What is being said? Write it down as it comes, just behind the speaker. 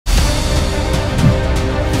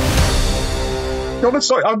gotta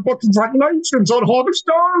say, congratulations on Harper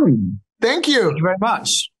Stone. Thank you. Thank you very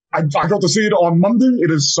much. I got to see it on Monday.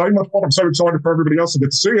 It is so much fun. I'm so excited for everybody else to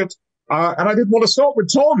get to see it. And I did want to start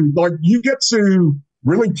with Tom. Like, you get to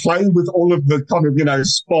really play with all of the kind of,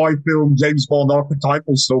 spy film, James Bond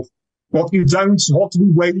archetypal stuff, but you don't have to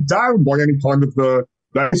be weighed down by any kind of the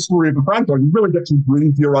history of the franchise. You really get to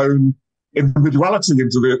breathe your own individuality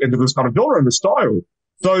into this kind of genre and the style.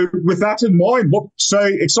 So with that in mind, what,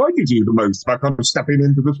 say, excited you the most about kind of stepping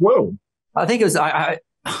into this world? I think it was,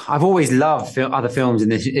 I've always loved other films in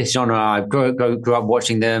this genre. I grew up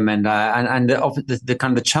watching them, and the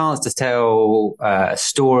kind of the chance to tell a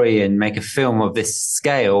story and make a film of this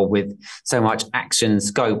scale with so much action and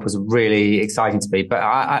scope was really exciting to me. But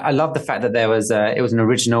I love the fact that it was an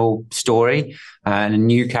original story and a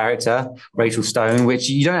new character, Rachel Stone, which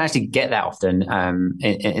you don't actually get that often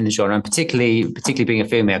in the genre, and particularly being a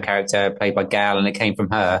female character played by Gal, and it came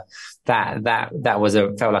from her. That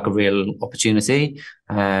felt like a real opportunity.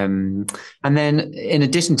 And then in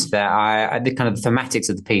addition to that, I the kind of the thematics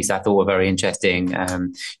of the piece I thought were very interesting.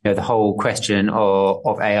 The whole question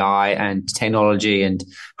of AI and technology and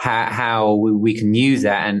how we can use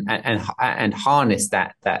that and harness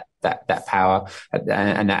that power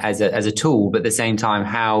and that as a tool, but at the same time,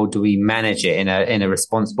 how do we manage it in a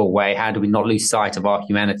responsible way? How do we not lose sight of our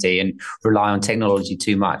humanity and rely on technology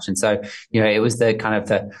too much? And so, it was the kind of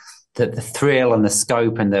the thrill and the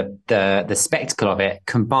scope and the spectacle of it,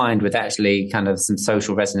 combined with actually kind of some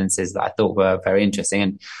social resonances that I thought were very interesting.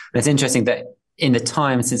 And it's interesting that in the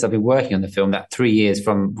time since I've been working on the film, that 3 years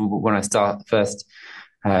from when I first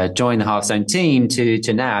joined the Hearthstone team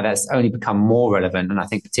to now, that's only become more relevant. And I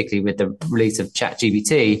think particularly with the release of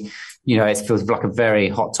ChatGPT, it feels like a very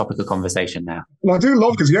hot topic of conversation now. Well, I do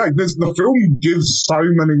love because, the film gives so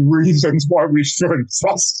many reasons why we shouldn't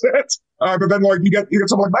trust it. But then, you get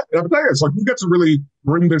something like Matthias, you get to really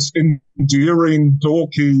bring this endearing,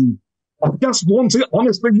 dorky, I just want to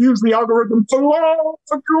honestly use the algorithm for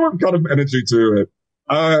good kind of energy to it.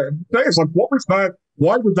 Matthias, what was that?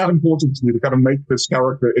 Why was that important to you to kind of make this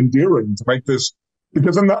character endearing, to make this?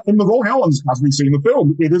 Because in the Raw Helens, as we see in the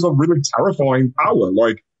film, it is a really terrifying power.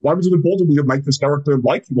 Why was it important to you to make this character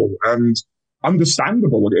likable and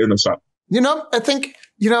understandable in a sense? I think,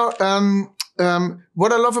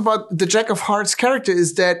 what I love about the Jack of Hearts character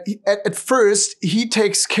is that at first he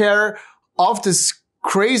takes care of this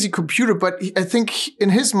crazy computer, but I think in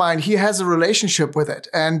his mind, he has a relationship with it.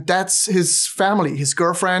 And that's his family, his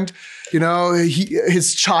girlfriend,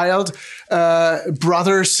 his child,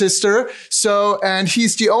 brother, sister. So, and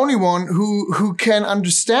he's the only one who can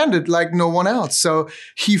understand it like no one else. So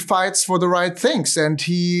he fights for the right things. And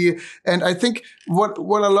I think what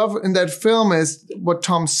I love in that film is what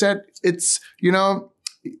Tom said. It's,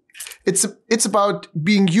 it's about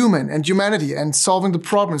being human and humanity and solving the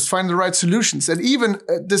problems, finding the right solutions. And even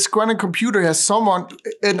this quantum computer has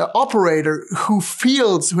an operator who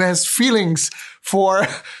has feelings for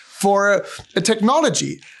a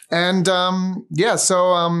technology. And, when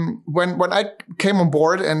I came on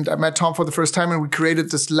board and I met Tom for the first time and we created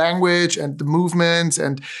this language and the movements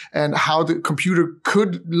and how the computer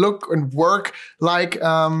could look and work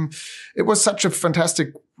it was such a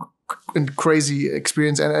fantastic and crazy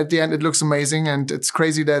experience. And at the end, it looks amazing. And it's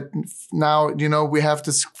crazy that now, we have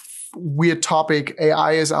this weird topic.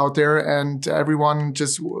 AI is out there and everyone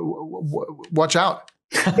just watch out.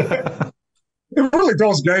 It really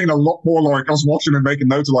does gain a lot more us watching and making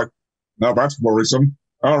notes of no, that's worrisome.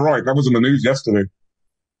 Oh, right. That was in the news yesterday.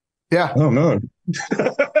 Yeah. Oh, no.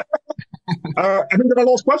 I think the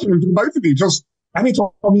last question to both of you, just anytime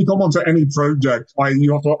you come onto any project, I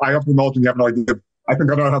have to imagine you have an idea. I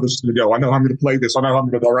think I know how this is going to go. I know how I'm going to play this. I know how I'm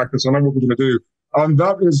going to direct this. I know what we're going to do. And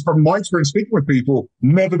that is, from my experience speaking with people,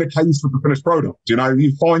 never the case with the finished product.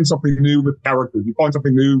 You find something new with characters. You find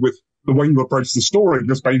something new with the way you approach the story,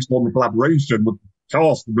 just based on the collaboration with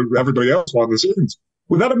cast and everybody else behind the scenes.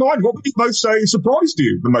 With that in mind, what would you both say surprised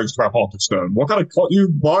you the most about Harper Stone? What kind of caught you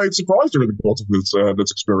by surprise during the course of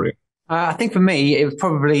this experience? I think for me, it was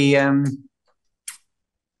probably,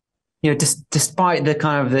 despite the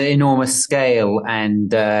kind of the enormous scale and,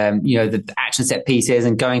 the action set pieces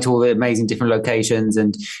and going to all the amazing different locations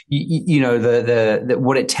and, the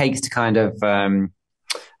what it takes to kind of, the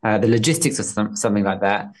logistics of something like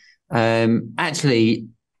that. Actually,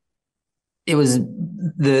 it was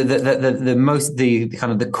the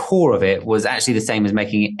kind of the core of it was actually the same as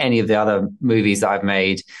making any of the other movies that I've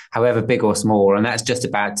made, however big or small. And that's just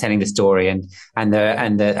about telling the story and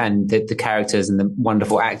the characters and the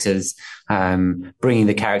wonderful actors, bringing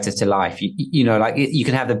the characters to life. You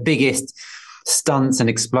can have the biggest stunts and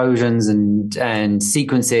explosions and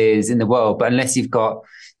sequences in the world, but unless you've got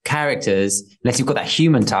characters, unless you've got that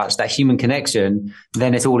human touch, that human connection,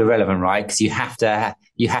 then it's all irrelevant, right? Because you have to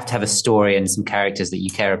have a story and some characters that you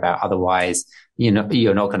care about. Otherwise, you're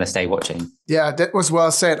not going to stay watching. Yeah, that was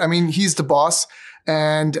well said. I mean, he's the boss.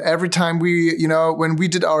 And every time when we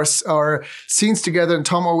did our scenes together, and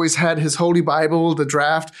Tom always had his Holy Bible, the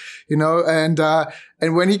draft,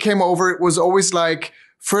 and when he came over, it was always like,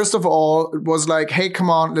 first of all, it was like, hey, come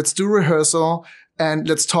on, let's do rehearsal and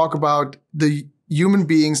let's talk about the human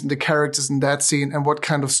beings and the characters in that scene and what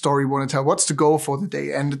kind of story we want to tell. What's the goal for the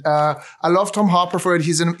day? And I love Tom Harper for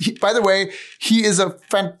it. By the way, he is a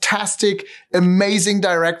fantastic, amazing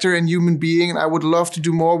director and human being, and I would love to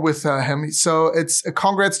do more with him. So it's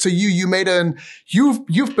congrats to you.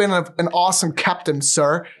 You've been an awesome captain,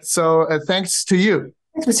 sir. So thanks to you.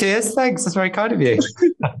 Thanks, Matthias. Thanks. That's very kind of you.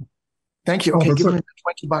 Thank you. Okay, give me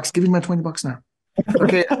my $20. Give me my $20 now.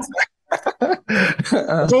 Okay.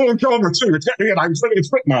 It's all on camera too. It's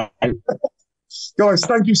written now. Guys,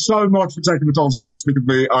 thank you so much for taking the time to speak with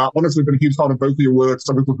me. Honestly, I've been a huge fan of both of your works.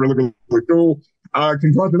 So it was really, really cool.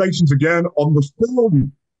 Congratulations again on the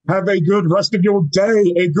film. Have a good rest of your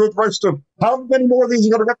day. A good rest of how many more of these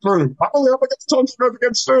you got to get through. I hope I get the time to go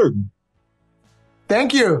again soon.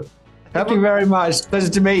 Thank you. Thank you very much. Pleasure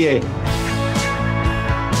to meet you.